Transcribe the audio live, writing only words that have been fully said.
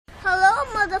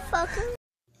welcome.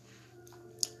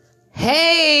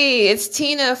 Hey, it's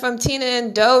Tina from Tina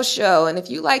and Doe Show. And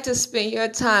if you like to spend your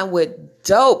time with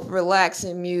dope,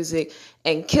 relaxing music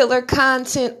and killer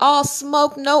content, all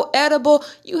smoke, no edible,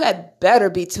 you had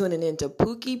better be tuning into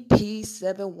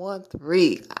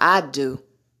PookeeP713. I do.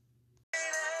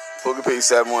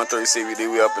 PookeeP713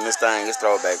 CBD, we up in this thing. It's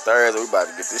Throwback Thursday. We about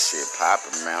to get this shit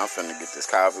popping, man. I'm finna get this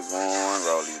coffee going,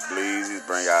 roll these bleezies,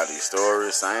 bring out these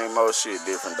stories. Same old shit,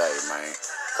 different day, man.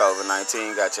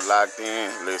 COVID-19 got you locked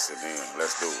in. Listen in.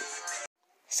 Let's do it.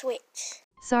 Switch.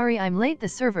 Sorry I'm late, the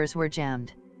servers were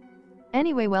jammed.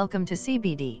 Anyway, welcome to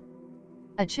CBD.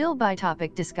 A chill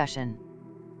bi-topic discussion.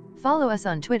 Follow us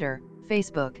on Twitter,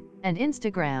 Facebook, and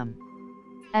Instagram.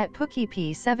 At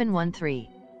PookeeP713.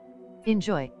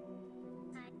 Enjoy.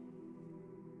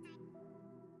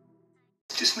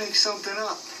 Just make something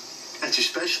up. That's your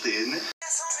specialty, isn't it?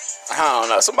 I don't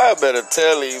know. Somebody better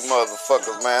tell these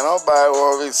motherfuckers, man. Nobody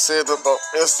want to be sitting up on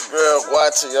Instagram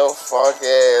watching your funk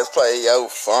ass play your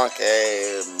funk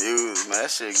ass music, man. That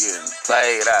shit getting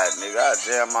played out, nigga. I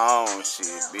jam my own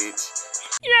shit, bitch.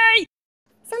 Yay!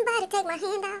 Somebody take my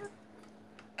hand out,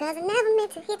 'cause I never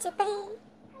meant to hit you, babe.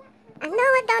 I know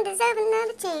I don't deserve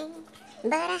another chance,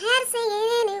 but I had to say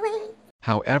it anyway.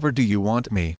 However do you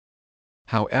want me?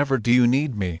 However do you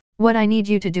need me? What I need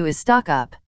you to do is stock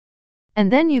up. And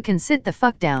then you can sit the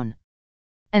fuck down.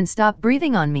 And stop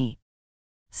breathing on me.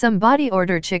 Somebody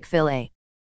order Chick-fil-A.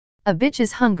 A bitch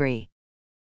is hungry.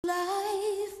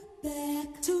 Life,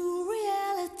 back to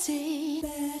reality.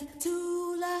 Back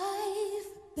to life,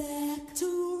 back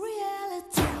to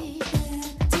reality.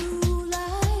 Back to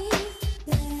life,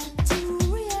 back to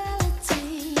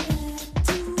reality. Back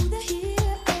to the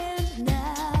here and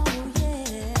now,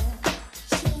 yeah.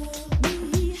 Show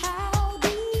me how,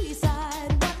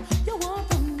 decide what you want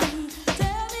from me.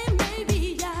 Tell me maybe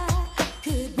I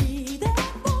could be there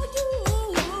for you.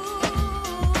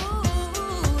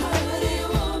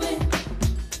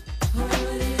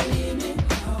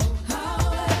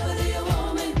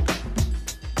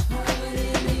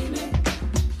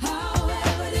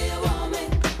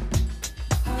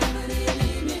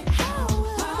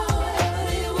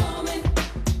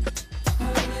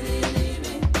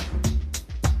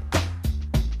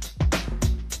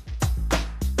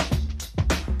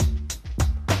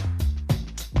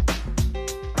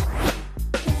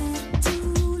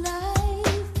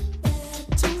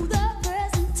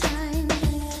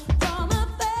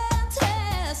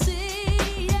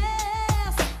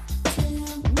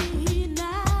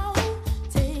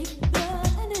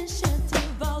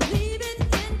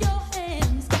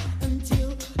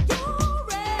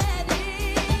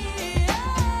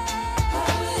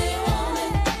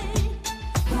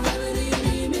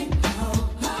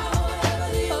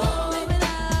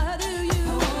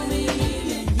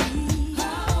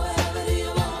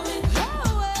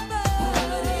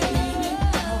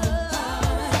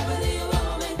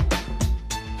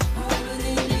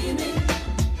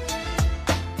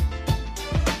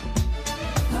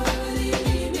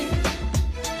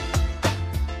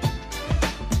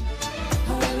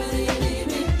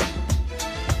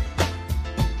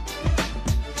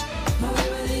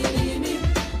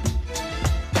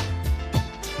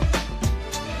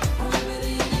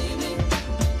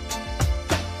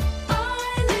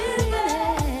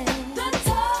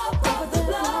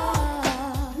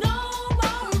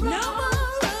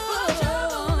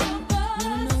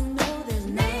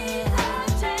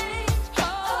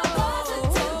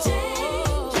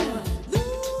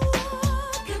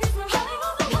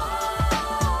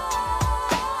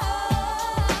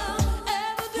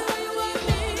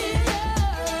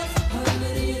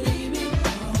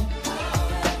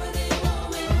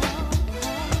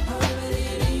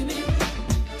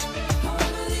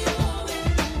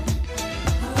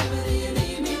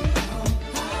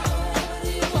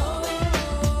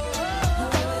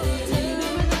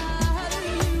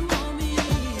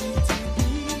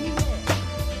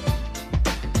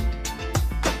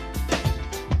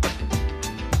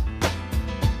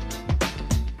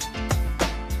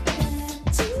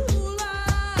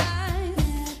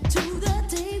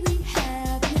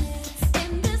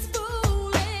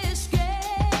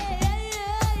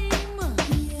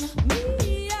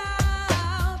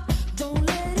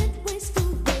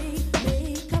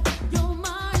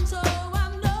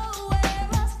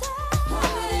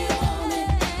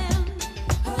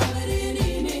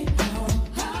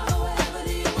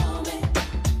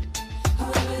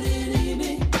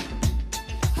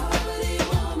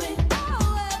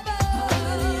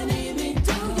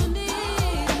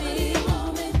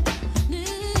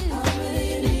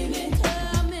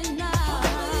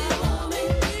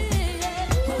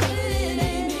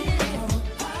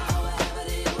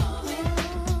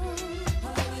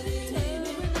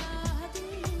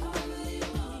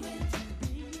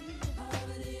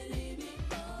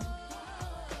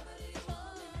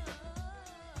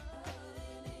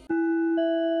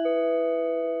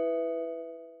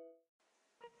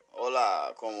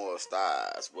 more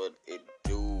styles. What it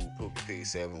do,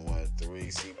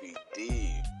 PookeeP713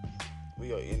 CBD.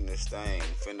 We are in this thing,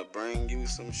 finna bring you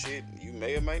some shit you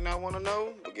may or may not want to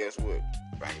know, but guess what?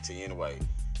 Bring it to you anyway.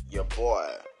 Your boy,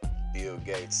 Bill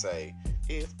Gates, say,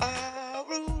 if I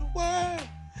rule the world.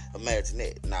 Imagine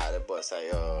that. Nah, that boy say,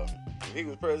 if he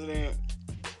was president,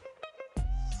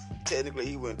 technically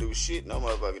he wouldn't do shit no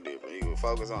motherfucker different. He would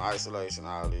focus on isolation,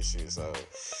 all this shit. So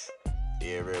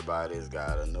everybody's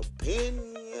got an opinion.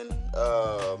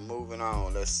 Moving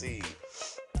on. Let's see.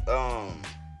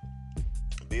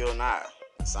 Bill Nye,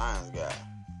 the science guy.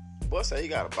 Boy say he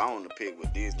got a bone to pick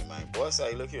with Disney, man. Boy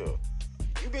say, look here,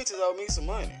 you bitches owe me some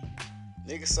money.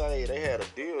 Niggas say they had a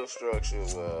deal structure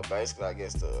where basically, I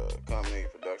guess the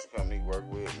production company he worked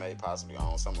with may possibly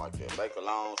own something like that. Make a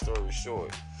long story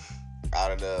short,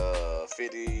 out of the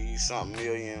 50-something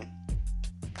million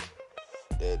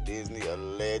that Disney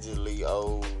allegedly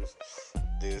owes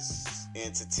this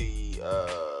entity,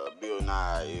 Bill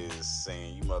Nye is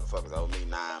saying, you motherfuckers owe me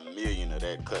 $9 million of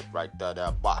that cut right there,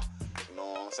 that bar. You know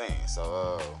what I'm saying?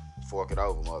 So, fork it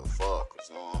over, motherfuckers.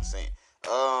 You know what I'm saying?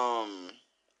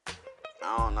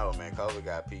 I don't know, man. COVID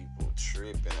got people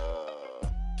tripping.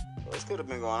 This could have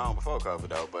been going on before COVID,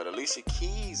 though. But Alicia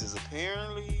Keys is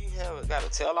apparently got a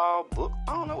tell-all book.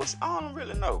 I don't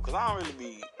really know, because I don't really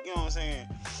be, you know what I'm saying?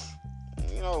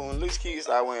 You know, when Alicia Keys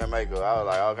started wearing makeup, I was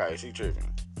like, okay, she tripping.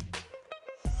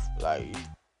 Like, you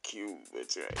cute,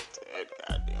 but you ain't that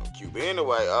goddamn cute. But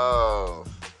anyway,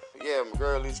 yeah, my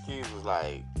girl Alicia Keys was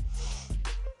like,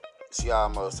 she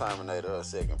almost terminated her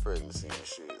second pregnancy and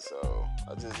shit. So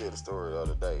I just did a story the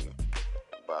other day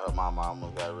about her mama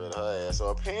almost got rid of her ass. So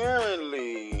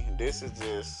apparently this is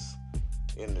just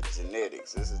in the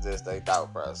genetics. This is just their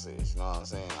thought process. You know what I'm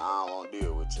saying? I don't want to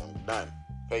deal with you. I'm done.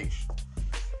 Peace.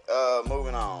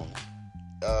 Moving on.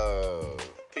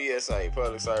 PSA,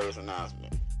 public service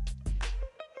announcement.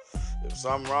 If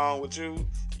something wrong with you,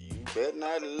 you better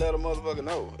not let a motherfucker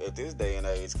know at this day and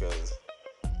age, because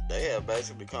they have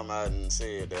basically come out and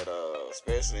said that,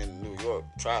 especially in the New York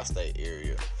tri-state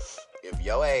area, if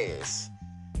your ass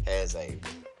has a,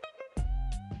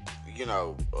 you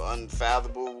know,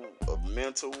 unfathomable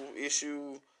mental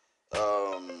issue,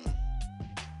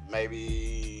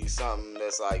 maybe something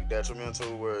that's like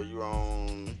detrimental where you're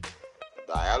on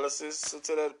dialysis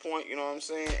to that point, you know what I'm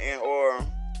saying, and or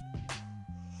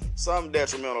something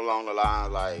detrimental along the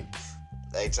lines like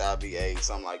HIV, AIDS,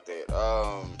 something like that.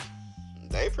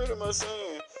 They pretty much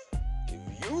saying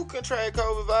if you contract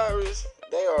COVID virus,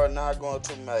 they are not going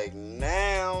to make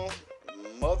now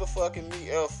motherfucking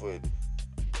me effort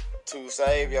to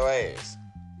save your ass,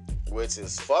 which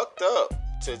is fucked up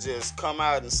to just come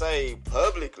out and say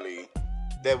publicly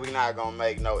that we not gonna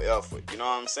make no effort. You know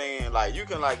what I'm saying? Like, you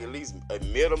can like at least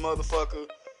admit a motherfucker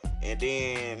and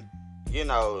then, you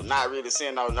know, not really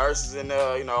send no nurses in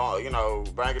there, you know,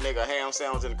 bring a nigga a ham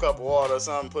sandwich and a cup of water or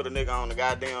something, put a nigga on the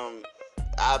goddamn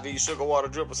IV sugar water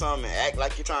drip or something and act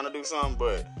like you're trying to do something,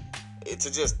 but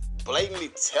to just blatantly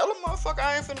tell a motherfucker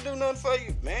I ain't finna do nothing for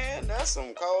you, man, that's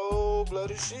some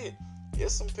cold-blooded shit.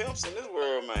 There's some pimps in this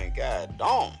world, man, god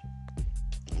damn.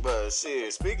 But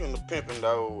shit, speaking of pimping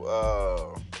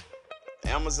though,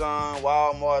 Amazon,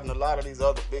 Walmart, and a lot of these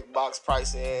other big box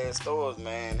pricey ass stores,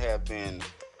 man, have been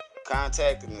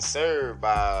contacted and served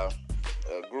by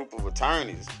a group of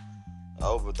attorneys.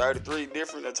 Over 33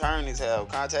 different attorneys have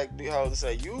contacted these hoes and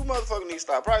say, you motherfucker need to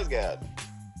stop price gouging.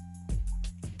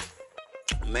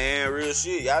 Man, real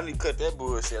shit, y'all need to cut that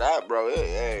bullshit out, bro.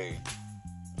 Hey,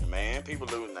 man, people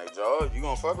losing their jobs. You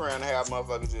gonna fuck around and have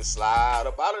motherfuckers just slide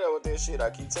up out of there with that shit. I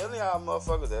keep telling y'all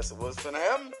motherfuckers that's what's finna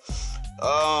happen.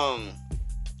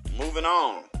 Moving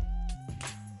on.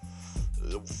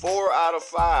 4 out of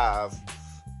 5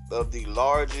 of the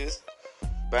largest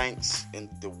banks in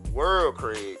the world,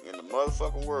 Craig, in the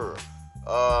motherfucking world,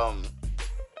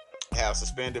 have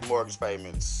suspended mortgage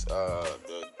payments.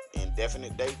 The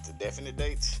indefinite dates, the definite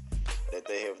dates that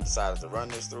they have decided to run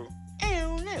this through. I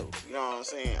don't know. You know what I'm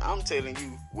saying? I'm telling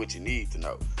you what you need to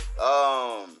know.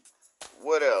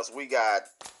 What else? We got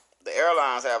the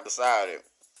airlines have decided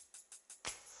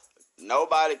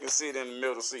nobody can sit in the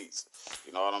middle seats.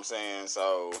 You know what I'm saying?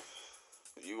 So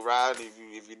if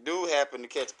you do happen to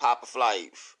catch a Papa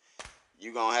flight,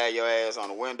 you gonna have your ass on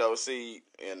the window seat,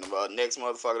 and the next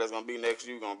motherfucker that's gonna be next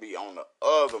to you gonna be on the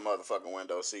other motherfucking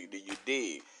window seat. Do you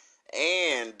dig?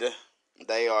 And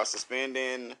they are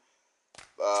suspending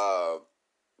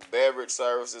beverage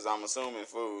services. I'm assuming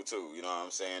food too. You know what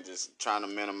I'm saying? Just trying to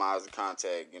minimize the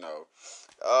contact. You know.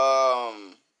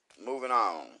 Moving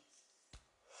on.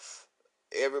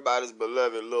 Everybody's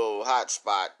beloved little hot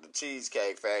spot, the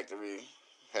Cheesecake Factory,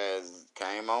 has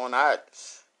came on out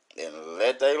and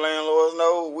let their landlords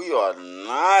know we are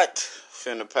not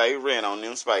finna pay rent on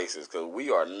them spaces because we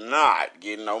are not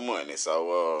getting no money.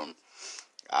 So,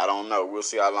 I don't know. We'll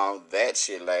see how long that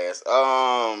shit lasts.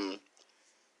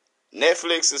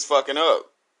 Netflix is fucking up.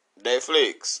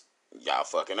 Netflix, y'all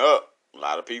fucking up. A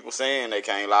lot of people saying they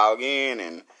can't log in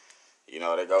and, you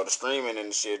know, they go to streaming and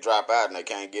the shit drop out and they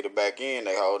can't get it back in.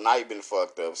 Their whole night been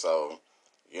fucked up. So,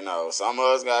 you know, some of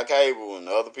us got cable and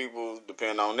other people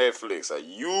depend on Netflix. So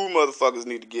you motherfuckers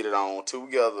need to get it on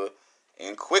together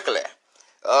and quickly.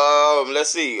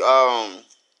 Let's see. Your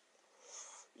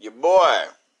boy,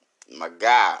 my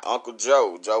guy, Uncle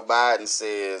Joe Biden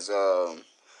says,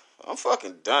 I'm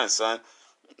fucking done, son.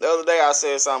 The other day I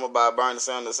said something about Bernie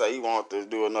Sanders say he wanted to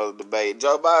do another debate.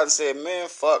 Joe Biden said, man,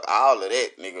 fuck all of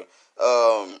that, nigga.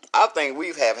 I think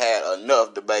we've had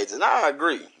enough debates, and I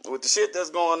agree. With the shit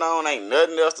that's going on, ain't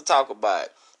nothing else to talk about.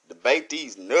 Debate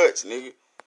these nuts, nigga.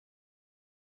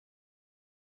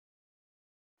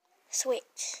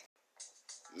 Switch.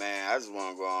 Man, I just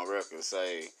want to go on record and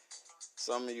say,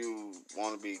 some of you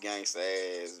want to be gangsta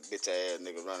ass, bitch ass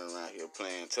niggas running around here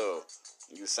playing tough.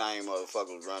 You same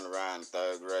motherfuckers running around in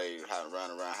 3rd grade,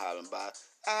 running around hollering about,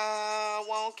 I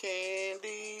want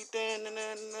candy,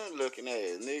 looking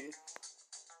ass nigga.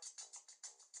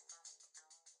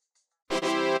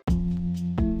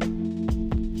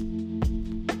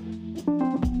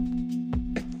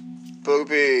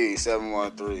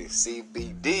 PookeeP713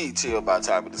 CBD chill by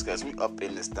topic discussion. We up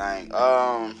in this thing.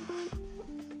 I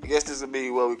guess this would be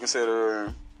what we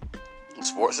consider a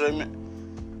sports segment.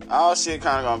 All shit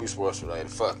kind of gonna be sports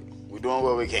related. Fuck it. We doing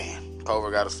what we can.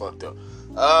 COVID got us fucked up.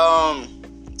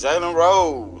 Jalen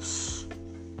Rose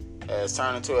has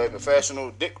turned into a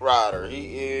professional dick rider.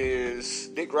 He is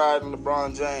dick riding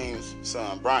LeBron James'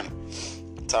 son, Bronny.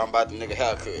 Talking about the nigga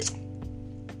haircut.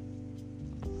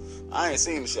 I ain't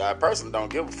seen the shit. I personally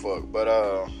don't give a fuck. But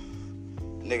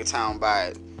nigga talking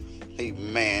about he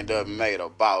manned up and made a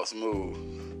boss move.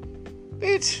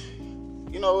 Bitch,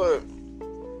 you know what?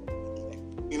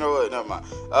 Never mind.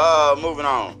 Moving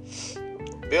on.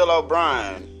 Bill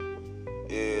O'Brien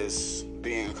is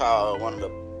being called one of the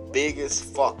biggest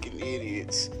fucking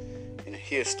idiots in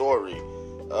history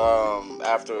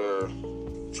after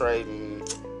trading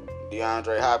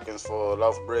DeAndre Hopkins for a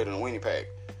loaf of bread and a weenie pack.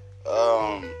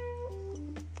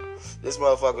 This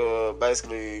motherfucker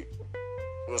basically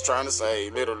was trying to say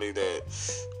literally that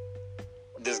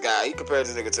this guy, he compared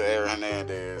this nigga to Aaron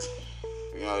Hernandez.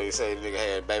 You know, he say the nigga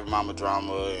had baby mama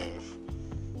drama and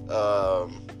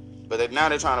but now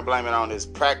they're trying to blame it on his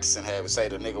practicing habits. Say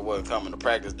the nigga wasn't coming to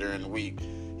practice during the week.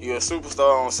 He a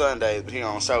superstar on Sundays, but he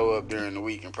don't show up during the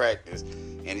week in practice,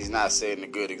 and he's not setting a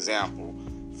good example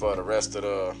for the rest of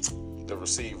the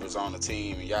receivers on the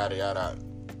team and yada yada.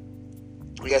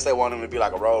 I guess they want him to be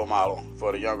like a role model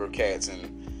for the younger cats,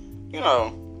 and you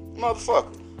know,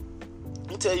 motherfucker.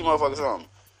 Let me tell you motherfucker something.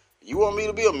 You want me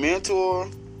to be a mentor?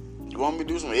 You want me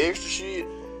to do some extra shit?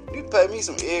 You pay me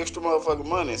some extra motherfucking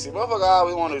money. See, motherfucker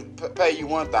always want to pay you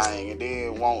one thing and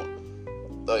then want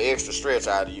the extra stretch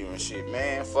out of you and shit.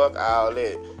 Man, fuck all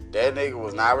that. That nigga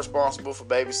was not responsible for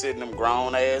babysitting them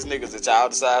grown ass niggas that y'all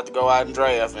decided to go out and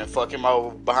draft and fuck him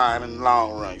over behind in the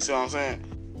long run. You see what I'm saying?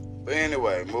 But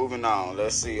anyway, moving on.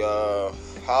 Let's see.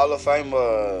 Hall of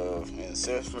Famer in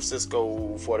San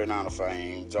Francisco 49er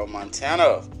fame, Joe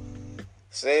Montana,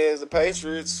 says the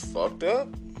Patriots fucked up.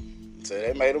 Say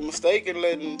they made a mistake in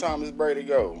letting Thomas Brady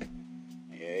go.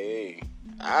 Yay.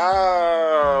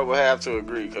 I would have to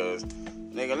agree, because,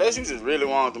 nigga, unless you just really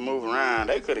wanted to move around,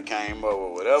 they could have came up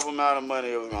with whatever amount of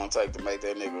money it was going to take to make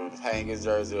that nigga hang his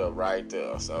jersey up right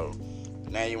there. So,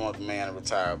 now you want the man to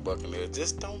retire bucking it.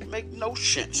 Just don't make no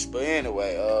sense. But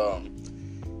anyway,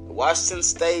 Washington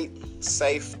State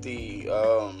safety,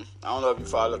 I don't know if you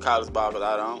follow college ball, but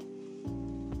I don't.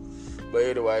 But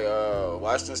anyway,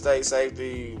 Washington State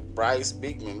safety Bryce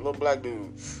Beekman, little black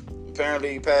dude,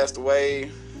 apparently he passed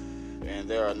away, and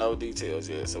there are no details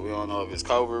yet. So we don't know if it's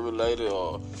COVID related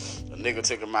or a nigga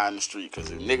took him out in the street, because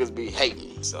niggas be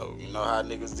hating. So you know how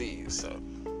niggas is. So,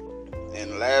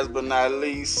 and last but not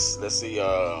least, let's see,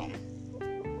 that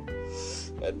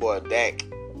boy Dak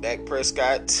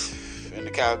Prescott and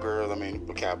the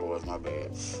Cowboys, my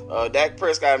bad. Dak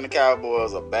Prescott and the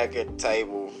Cowboys are back at the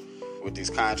table with these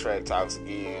contract talks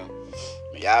again.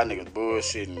 Y'all niggas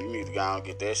bullshitting. You need to go and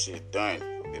get that shit done.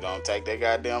 It don't take that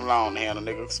goddamn long to handle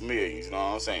niggas millions. You know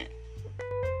what I'm saying?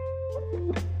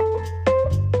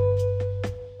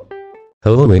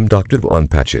 Hello, I'm Dr. Von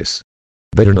Patches,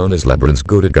 better known as Lebrun's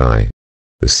goated guy.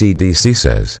 The CDC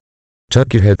says,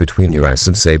 tuck your head between your ass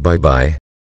and say bye-bye.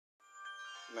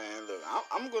 Man, look,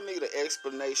 I'm gonna need an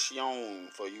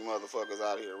explanation for you motherfuckers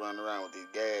out here running around with these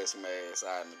gas masks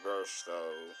out in the grocery store.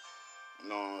 You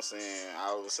know what I'm saying?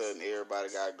 All of a sudden, everybody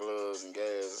got gloves and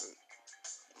gas.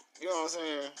 You know what I'm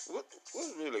saying?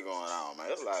 What's really going on, man?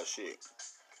 There's a lot of shit.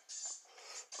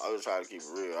 I was trying to keep it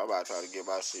real. I'm about to try to get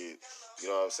my shit. You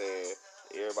know what I'm saying?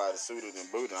 Everybody suited and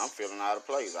booted. I'm feeling out of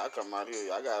place. I come out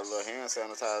here. I got a little hand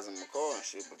sanitizer in my car and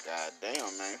shit. But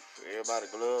goddamn, man. Everybody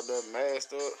gloved up,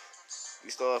 masked up. You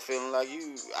start feeling like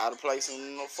you out of place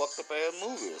in a fucked up ass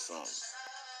movie or something.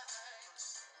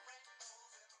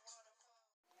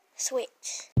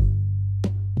 Switch.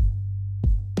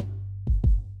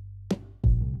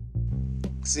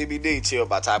 CBD, chill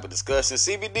by type of discussion.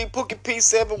 CBD,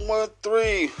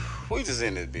 PookeeP713. We just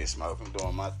in this bitch smoking,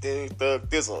 doing my thug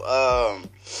thistle.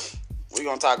 We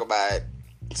gonna talk about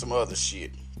some other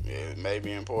shit. It may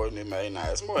be important, it may not.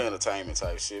 It's more entertainment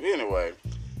type shit. Anyway,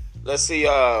 let's see.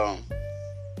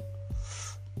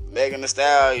 Megan Thee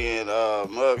Stallion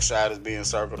mugshot is being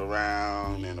circled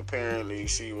around, and apparently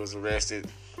she was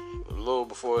arrested a little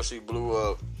before she blew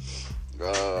up.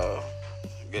 I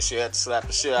guess she had to slap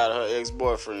the shit out of her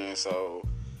ex-boyfriend, so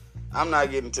I'm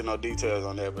not getting into no details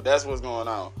on that, but that's what's going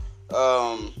on.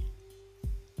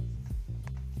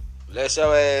 Let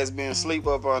your ass been sleep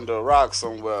up under a rock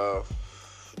somewhere,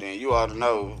 then you ought to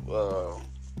know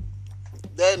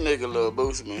that nigga Lil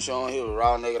Boosie been showing he was a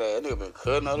raw nigga. That nigga been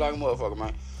cutting up like a motherfucker,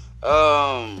 man.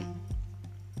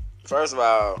 First of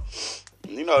all,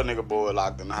 you know nigga boy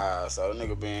locked in the house, so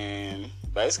nigga been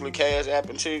basically cash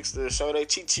apping chicks to show they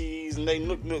chi-chis and they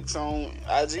nooks on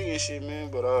IG and shit,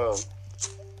 man. But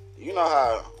you know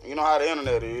how the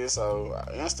internet is. So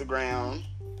Instagram,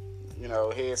 you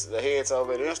know, the heads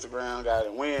over at Instagram got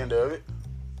in wind of it.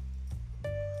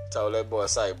 Told that boy,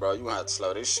 say, bro, you gonna have to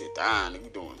slow this shit down. You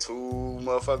doing too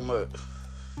motherfucking much.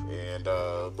 And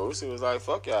Boosie was like,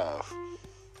 fuck y'all.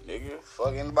 Nigga,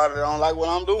 fuck anybody that don't like what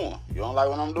I'm doing. You don't like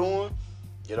what I'm doing?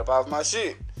 Get up off my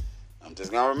shit. I'm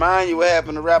just gonna remind you what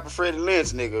happened to rapper Freddie Lynch,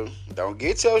 nigga. Don't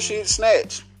get your shit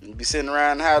snatched. You be sitting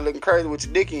around the house looking crazy with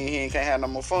your dick in your hand and can't have no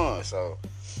more fun. So,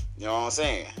 you know what I'm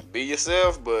saying? Be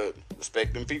yourself, but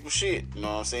respect them people's shit. You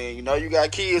know what I'm saying? You know you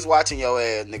got kids watching your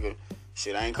ass, nigga.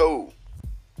 Shit ain't cool.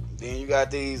 Then you got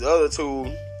these other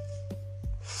two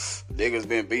niggas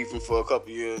been beefing for a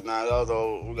couple years now.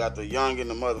 Although we got the young and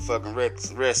the motherfucking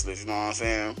restless, you know what I'm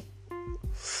saying?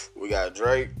 We got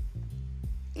Drake.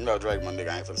 You know Drake, my nigga,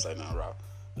 I ain't finna say nothing wrong.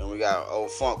 Then we got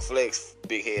old Funk Flex,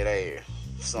 big head ass.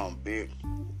 Something big.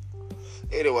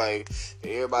 Anyway,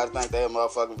 everybody think they a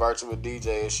motherfucking virtual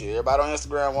DJ and shit. Everybody on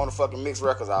Instagram want to fucking mix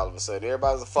records all of a sudden.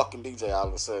 Everybody's a fucking DJ all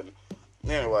of a sudden.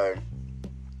 Anyway,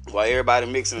 while everybody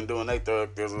mixing and doing their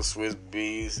thug, there's a Swiss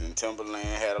Beats and Timberland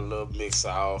had a little mix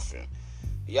off and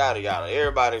yada yada.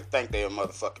 Everybody think they a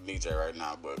motherfucking DJ right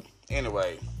now, but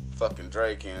anyway, fucking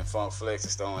Drake and Funk Flex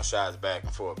is throwing shots back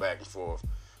and forth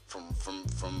from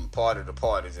party to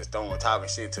party, just talking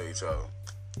shit to each other.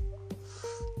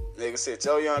 Nigga sit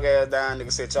your young ass down,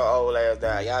 nigga sit your old ass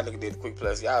down. Y'all nigga did the quick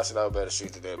plus. Y'all should know better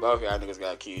shit than that. Both y'all niggas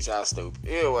got kids. Y'all stupid.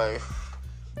 Anyway,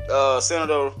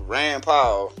 Senator Rand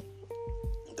Paul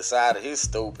decided his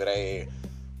stupid ass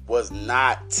was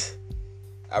not,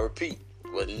 I repeat,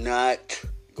 was not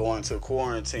going to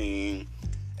quarantine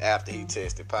after he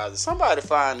tested positive. Somebody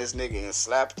find this nigga and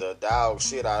slap the dog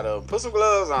shit out of him. Put some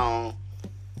gloves on.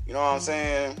 You know what I'm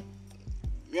saying?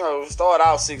 You know, start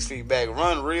out 6 feet back,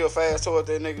 run real fast toward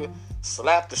that nigga,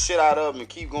 slap the shit out of him and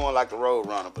keep going like the road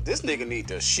runner. But this nigga need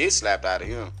the shit slapped out of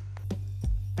him.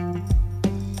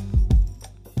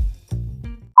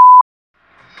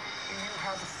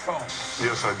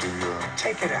 Yes, I do,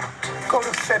 Take it out. Go to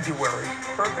February.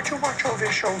 Could you watch over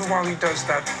his shoulder while he does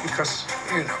that? Because,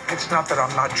 you know, it's not that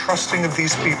I'm not trusting of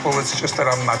these people. It's just that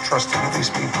I'm not trusting of these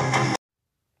people.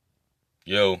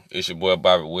 Yo, it's your boy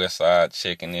Bobby Westside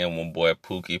checking in with my boy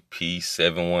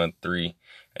PookeeP713.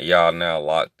 And y'all now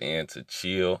locked in to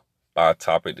chill by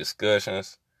topic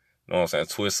discussions. You know what I'm saying?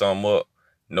 Twist something up.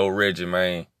 No Reggie,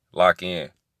 man. Lock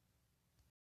in.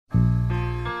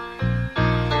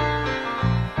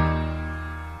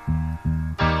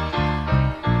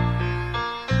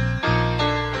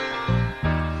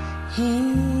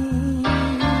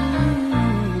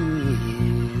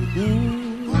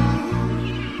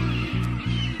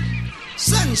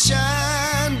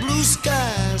 Sunshine, blue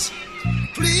skies,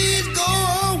 please go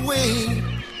away.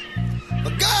 My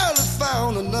girl has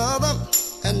found another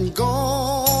and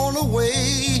gone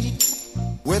away.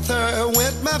 With her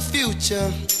went my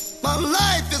future. My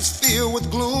life is filled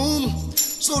with gloom.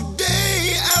 So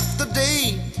day after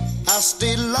day, I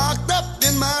stay locked up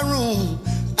in my room.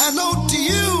 I know to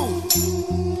you,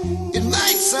 it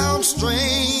might sound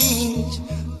strange,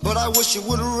 but but I wish it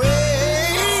would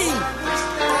rain.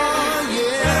 Oh,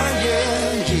 yeah,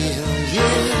 yeah, yeah,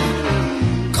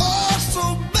 yeah. Cause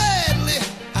so badly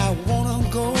I wanna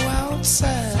go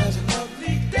outside,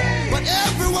 but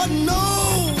everyone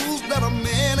knows that a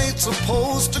man ain't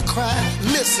supposed to cry.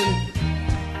 Listen,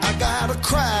 I gotta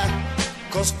cry,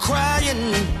 cause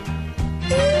crying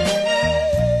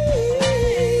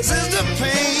eases the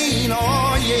pain.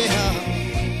 Oh yeah,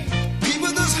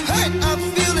 people, this hurt I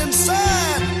feel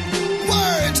inside,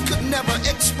 words could never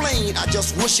explain. I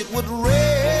just wish it would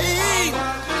rain.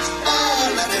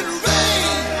 Oh, let it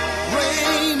rain,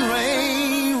 rain,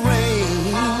 rain,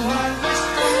 rain.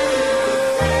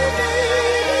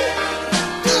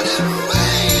 Let it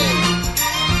rain.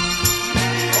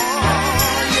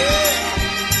 Oh yeah,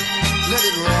 let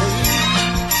it rain.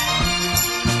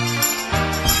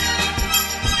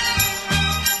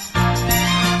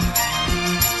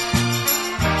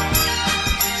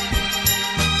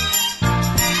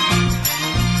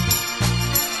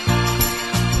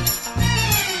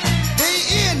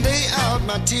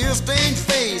 My tear-stained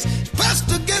face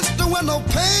pressed against the window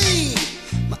pane,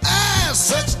 my eyes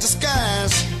search the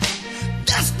skies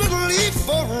desperately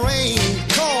for rain.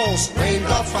 Cause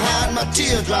raindrops behind my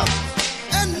teardrops,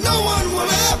 and no one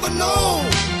will ever know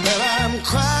that I'm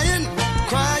crying,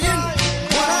 crying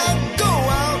when I go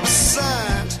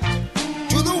outside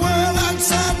to the world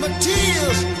outside my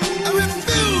tears. I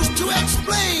refuse to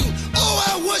explain. Oh,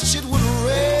 I wish it would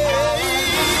rain.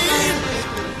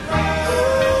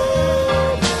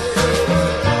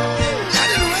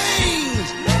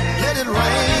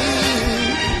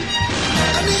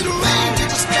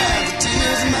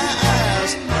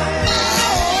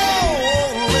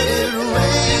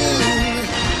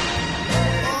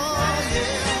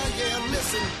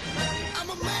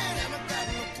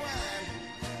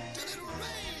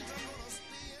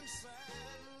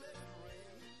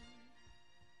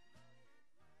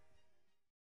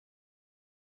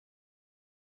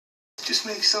 Just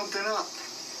make something up.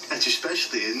 That's your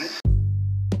specialty, isn't it?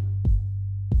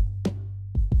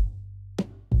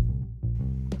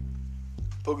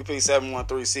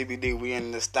 PookeeP713 CBD, we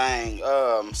in this thing.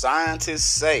 Scientists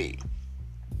say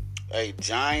a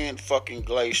giant fucking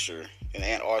glacier in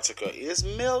Antarctica is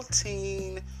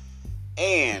melting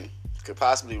and could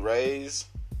possibly raise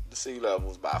the sea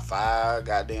levels by 5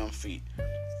 goddamn feet.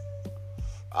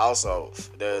 Also,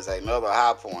 there's another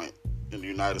high point in the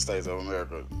United States of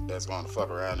America that's going to fuck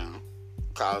around and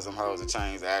cause them hoes to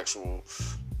change the actual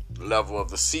level of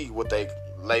the sea, what they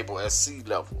label as sea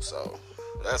level. So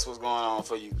that's what's going on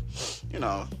for you, you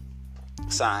know,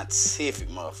 scientific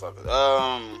motherfuckers.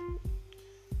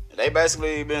 They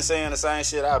basically been saying the same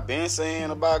shit I've been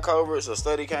saying about COVID. So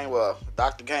a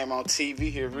doctor came on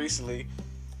TV here recently,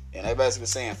 and they basically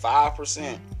saying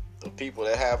 5% of people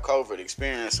that have COVID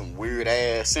experience some weird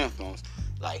ass symptoms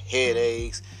like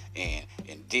headaches and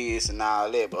this and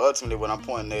all that. But ultimately what I'm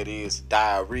pointing at is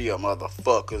diarrhea,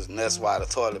 motherfuckers, and that's why the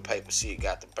toilet paper shit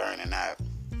got to burning out.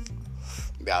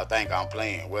 Y'all think I'm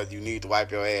playing. Whether you need to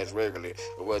wipe your ass regularly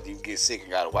or whether you get sick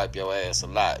and gotta wipe your ass a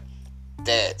lot,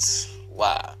 that's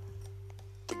why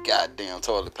the goddamn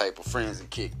toilet paper frenzy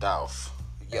kicked off.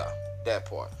 Yeah, that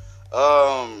part.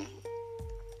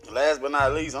 Last but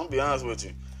not least, I'm gonna be honest with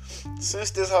you.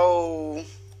 Since this whole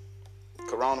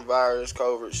coronavirus,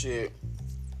 COVID shit,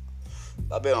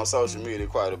 I've been on social media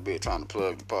quite a bit trying to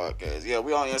plug the podcast. Yeah,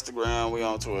 we on Instagram, we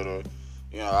on Twitter,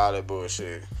 you know, all that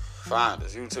bullshit. Find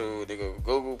us, YouTube, nigga,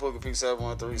 Google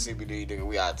PookeeP713 CBD, nigga,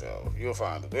 we out there. You'll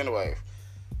find us. Anyway,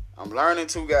 I'm learning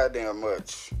too goddamn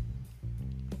much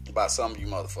about some of you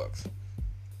motherfuckers.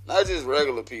 Not just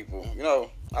regular people, you know,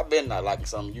 I've been not liking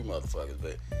some of you motherfuckers,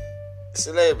 but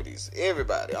celebrities,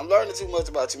 everybody. I'm learning too much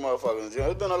about you motherfuckers. You know,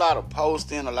 there's been a lot of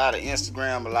posting, a lot of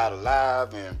Instagram, a lot of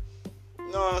live, and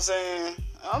you know what I'm saying?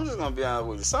 I'm just gonna be honest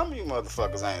with you. Some of you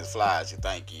motherfuckers ain't as fly as you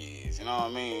think you is. You know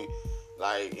what I mean?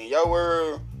 Like, in your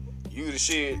world, you the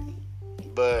shit,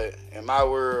 but in my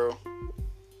world,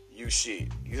 you shit.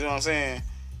 You know what I'm saying?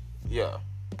 Yeah.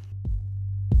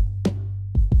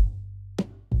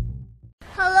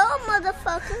 Hello,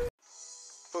 motherfucker.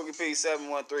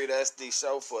 PookeeP713, that's the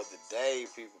show for the day.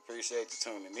 People, appreciate you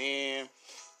tuning in.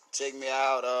 Check me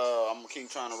out. I'm going to keep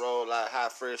trying to roll out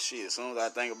hot, fresh shit. As soon as I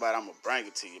think about it, I'm going to bring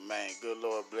it to you, man. Good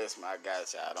Lord bless me. I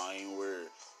got y'all. Don't even worry.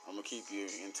 I'm going to keep you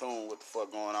in tune with the fuck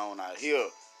going on out here,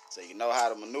 so you know how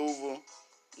to maneuver.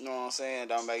 You know what I'm saying?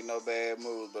 Don't make no bad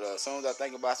moves. But as soon as I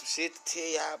think about some shit to tell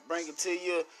you, I'll bring it to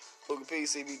you.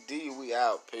 PookeeP713, we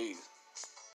out. Peace.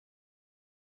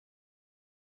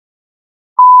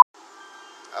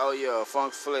 Oh yeah,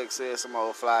 Funk Flex said some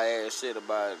old fly ass shit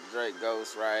about Drake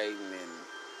ghostwriting and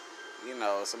you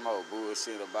know, some old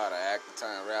bullshit about an actor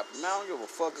turned rapper. Man, I don't give a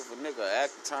fuck if a nigga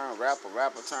actor turned rapper,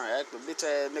 rapper turned actor, bitch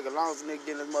ass nigga. As long as a nigga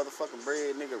getting his motherfucking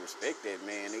bread, nigga, respect that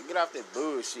man. Nigga, get off that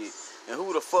bullshit. And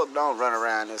who the fuck don't run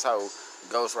around this whole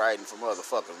ghost writing for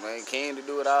motherfuckers, man? Candy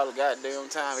do it all the goddamn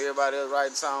time. Everybody else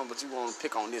writing songs, but you want to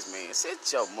pick on this man. Sit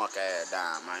your monk ass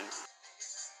down, man.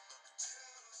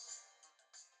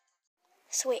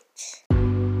 Switch.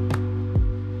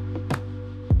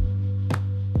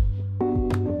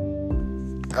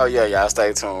 Oh yeah, y'all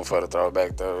stay tuned for the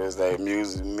Throwback Thursday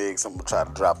music mix. I'm gonna try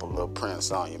to drop a little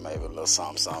Prince on you, maybe a little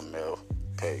something else.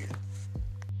 Pay.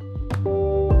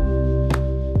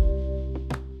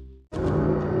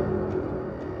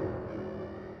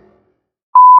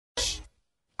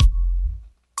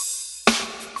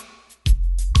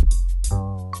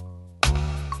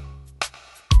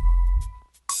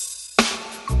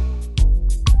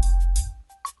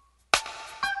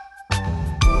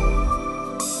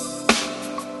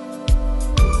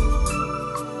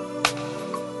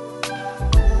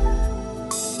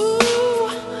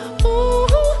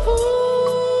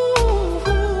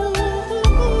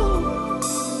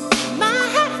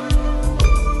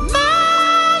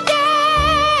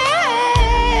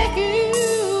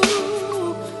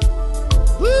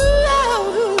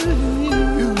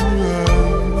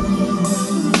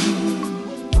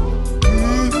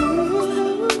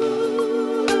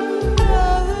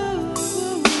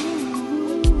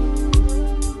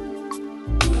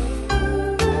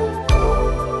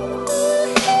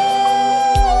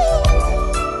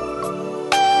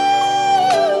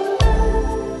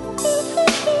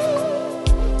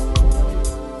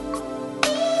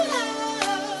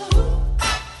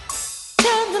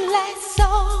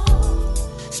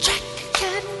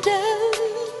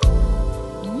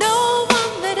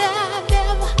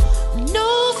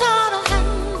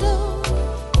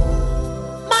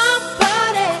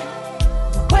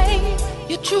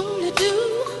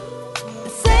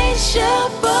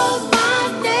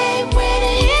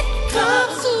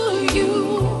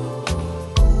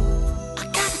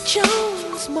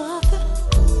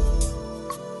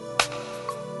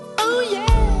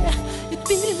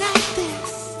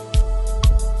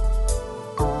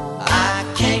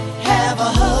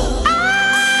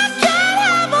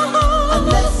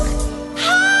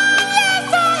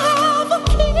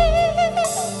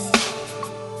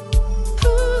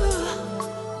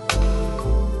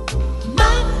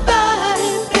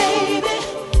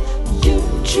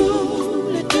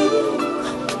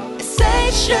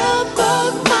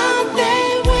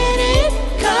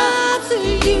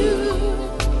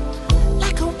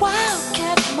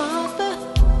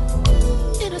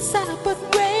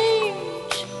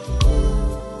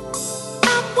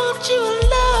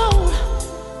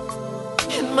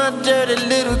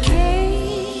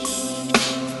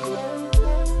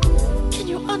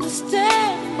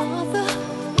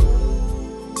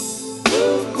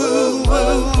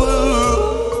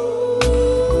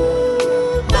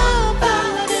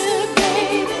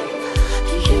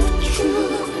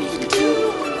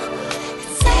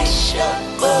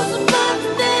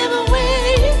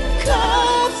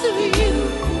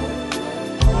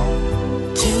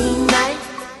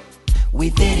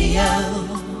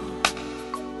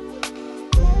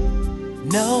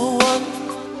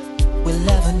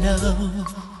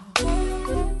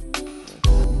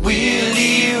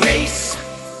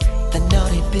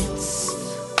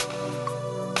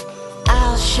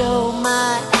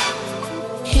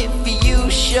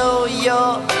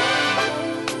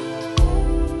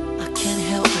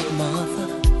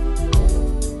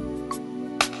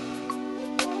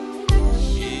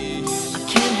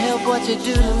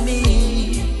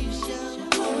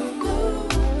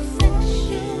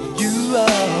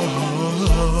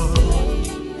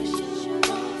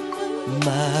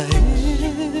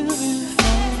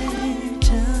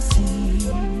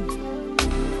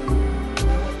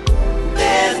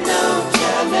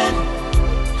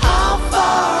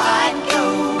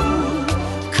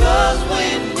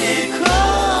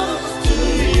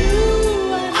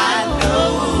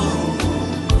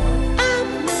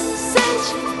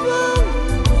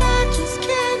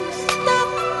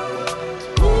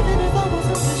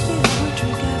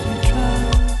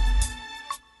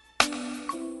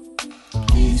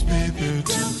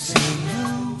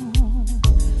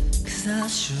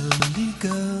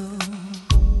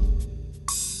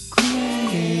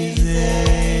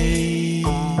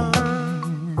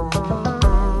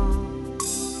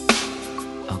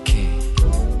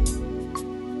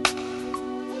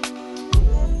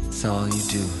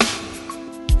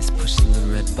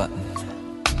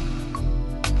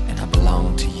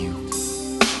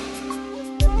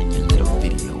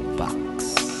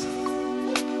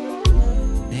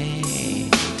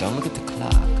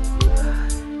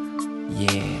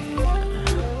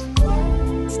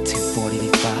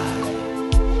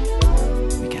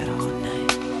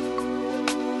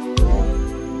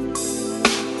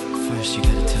 first you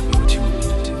gotta tell me what you want me to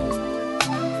do.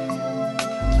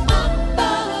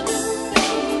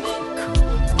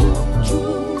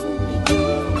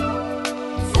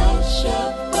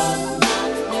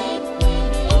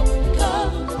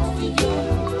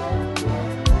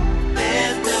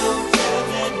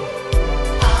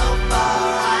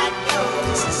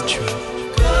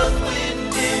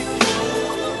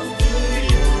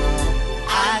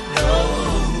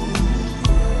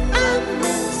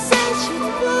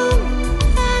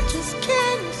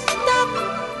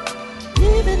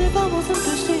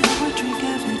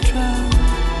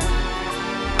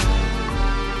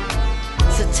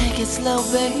 Take it slow,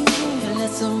 baby, and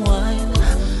let's unwind.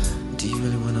 Do you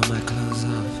really want all my clothes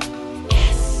off?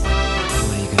 Yes.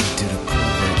 What are you gonna do to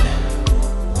prove it?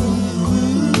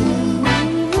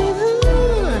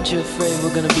 Aren't you afraid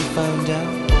we're gonna be found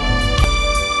out?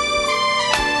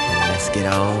 Let's get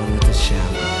on with the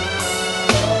shower.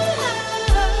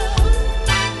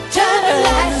 Turn the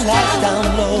lights down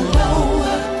low.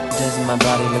 Doesn't my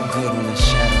body look good when the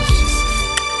shadows just...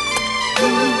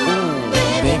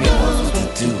 Baby knows what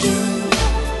to do.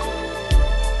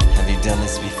 Have you done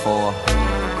this before?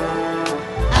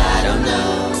 I don't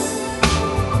know.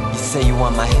 You say you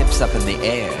want my hips up in the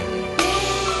air.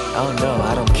 Oh no,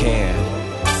 I don't care.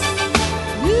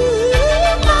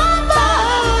 My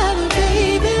body,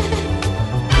 baby.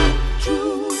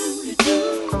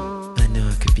 I know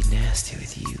I could be nasty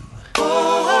with you.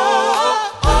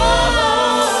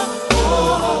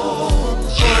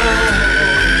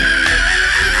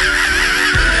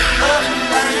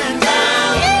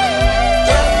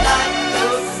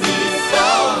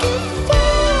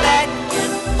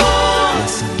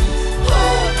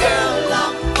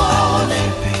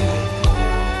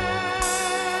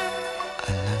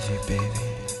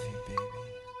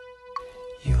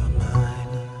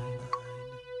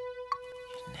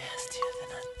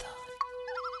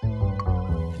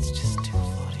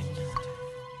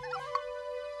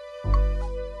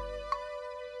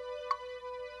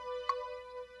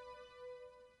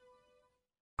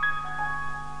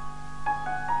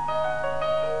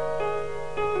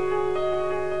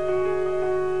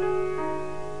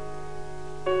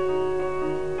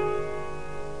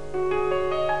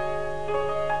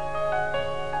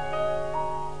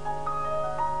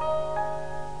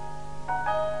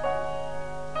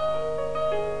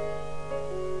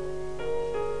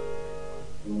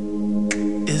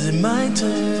 Is it my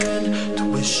turn to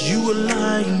wish you were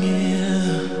lying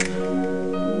here?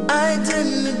 I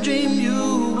tend to dream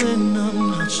you when I'm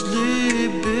not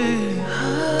sleeping.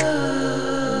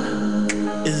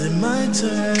 Is it my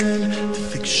turn to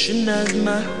fictionize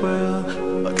my world,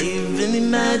 or even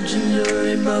imagine your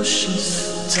emotions?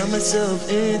 Tell myself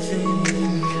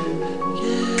anything.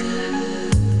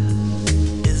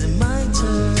 Is it my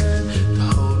turn to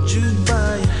hold you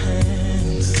by your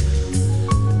hands?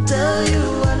 Tell you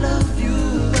I love you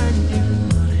when you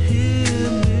not hear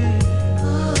me.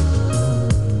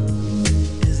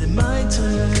 Is it my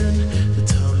turn to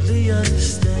totally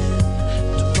understand,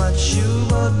 to watch you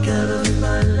walk out of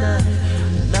my life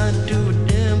and not do a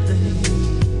damn thing?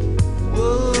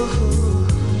 Whoa.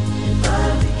 If I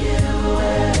begin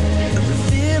away, every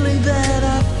feeling that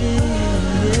I feel,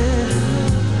 yeah.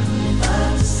 If I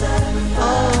decide to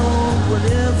fall,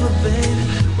 whatever, baby,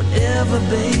 whatever,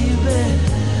 baby.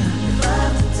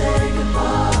 Take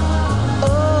apart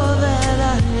all that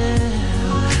I am,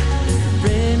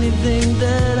 for anything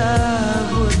that I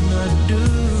would not do.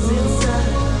 Since I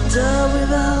die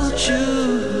without you,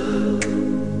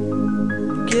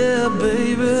 yeah,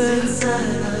 baby. Since I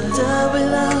die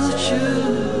without you,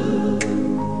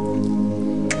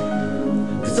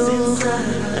 since I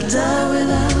die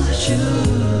without you.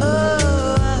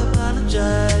 Oh, I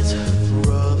apologize for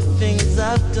all the things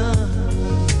I've done.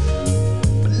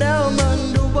 Now I'm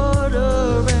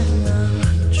underwater and I'm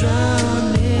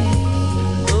drowning.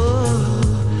 Oh,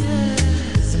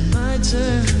 yeah. Is it my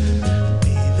turn to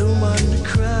be the one to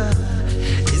cry?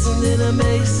 Isn't it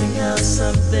amazing how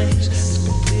some things just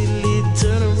completely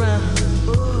turn around?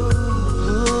 Oh,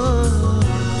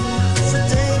 so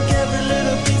take every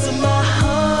little piece of my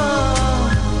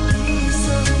heart,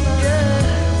 yeah.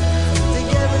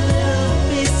 Take every little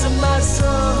piece of my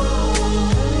soul,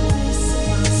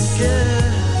 yeah.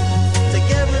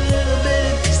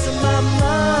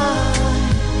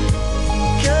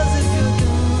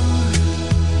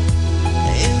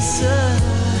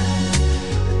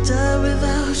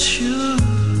 You.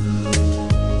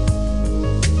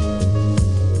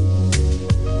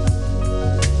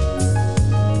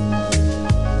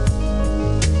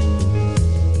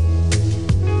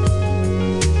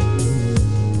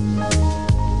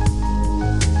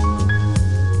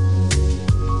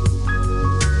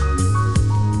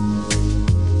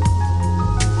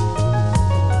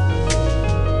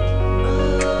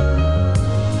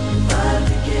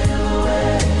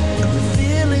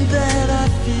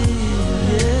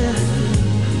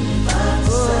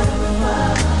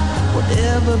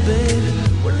 whatever, baby,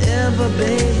 whatever,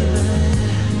 baby.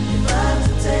 If I have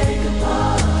to take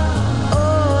apart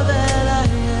all that I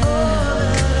am,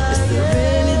 is there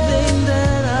anything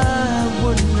that I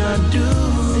would not do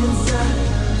since I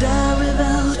die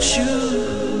without you?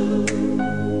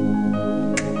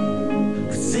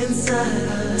 Since I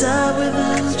die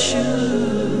without you.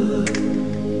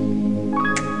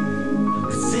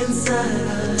 Since I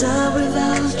die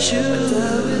without you.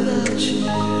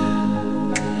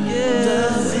 Yeah,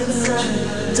 since I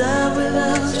die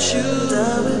without you.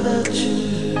 Die without you.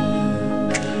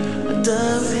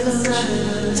 Die without you.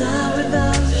 Die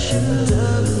without you.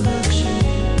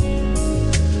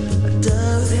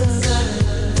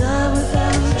 Die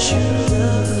without you.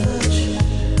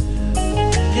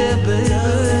 Yeah, baby.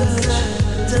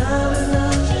 Die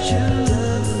without you.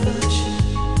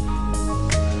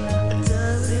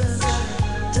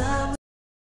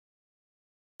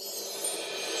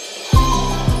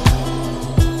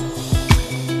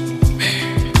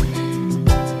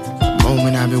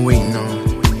 Moment I've been waiting on,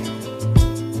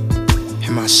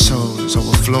 and my soul is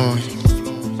overflowing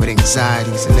with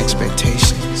anxieties and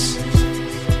expectations,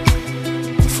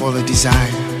 full of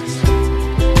desire.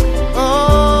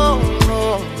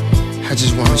 I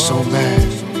just want it so bad,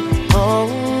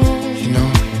 you know.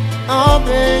 Oh,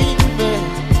 baby,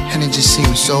 and it just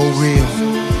seems so real.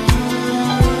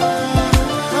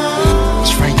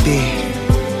 It's right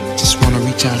there. Just wanna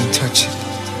reach out and touch it,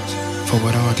 for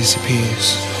what all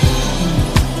disappears.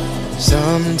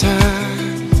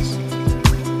 Sometimes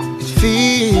it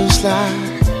feels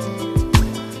like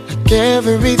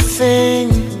everything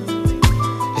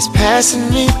is passing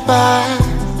me by.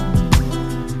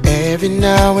 Every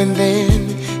now and then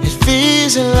it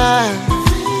feels alive.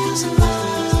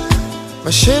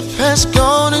 My ship has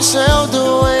gone and sailed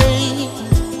away,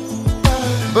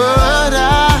 but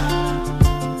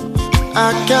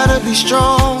I gotta be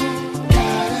strong.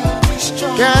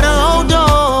 Gotta hold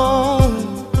on.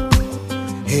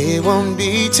 It won't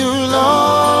be too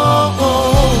long.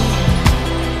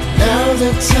 Now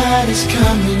the tide is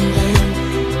coming in.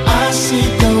 I see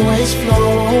the waves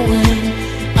flowing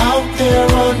out there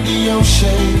on the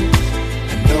ocean.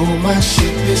 I know my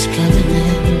ship is coming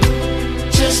in,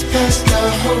 just past the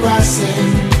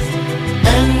horizon,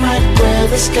 and right where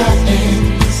the sky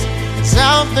ends. It's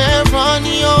out there on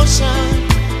the ocean.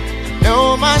 I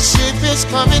know my ship is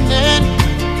coming in,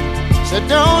 so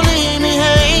don't leave me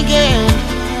hanging.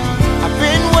 I've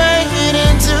been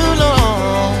waiting too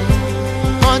long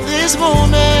for this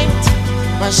moment.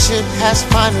 My ship has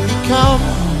finally come.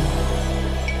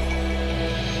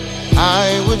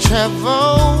 I will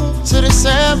travel to the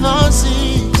 7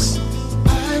 seas.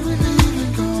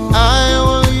 I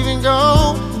will even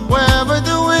go wherever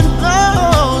the wind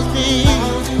blows me.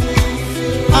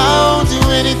 I'll do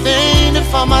anything to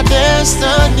find my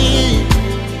destiny.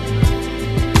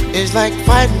 It's like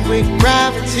fighting with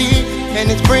gravity, and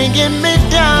it's bringing me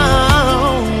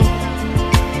down.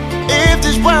 If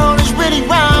this world is really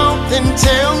round, then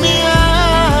tell me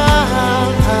how.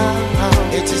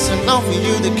 It is enough for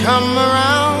you to come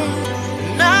around.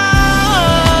 Now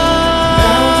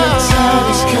the tide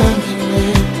is coming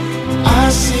in. I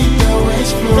see the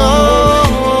waves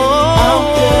flowing out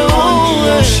there on the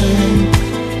ocean.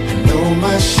 I know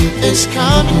my ship is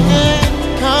coming in,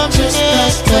 just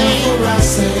past the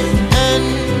horizon,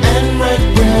 and right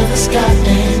where the sky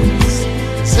ends.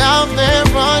 It's out there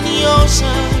on the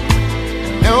ocean. I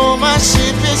know my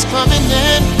ship is coming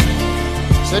in,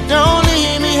 so don't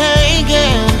leave me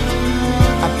hanging.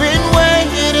 I've been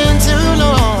waiting too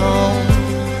long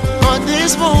for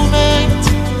this moment.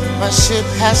 My ship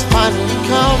has finally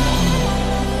come.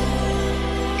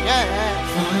 Yeah.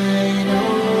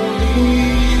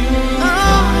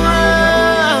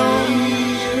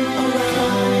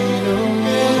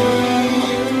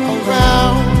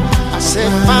 Around. I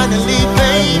said finally,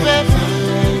 baby.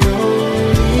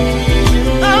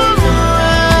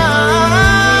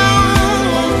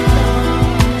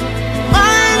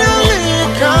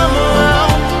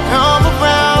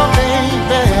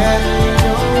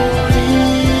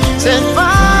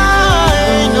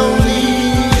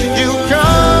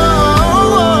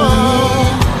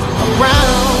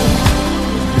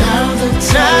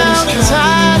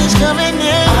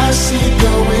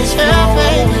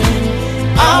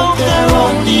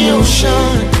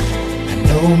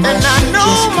 And I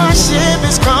know my ship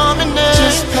is coming in,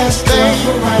 just past the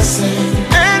horizon,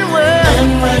 and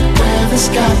right where the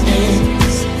sky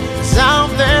ends. It's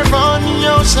out there on the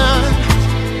ocean.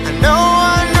 I know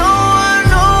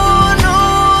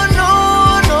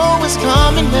it's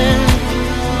coming in.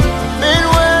 Been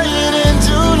waiting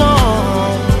too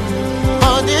long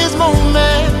for this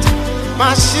moment. My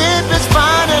my ship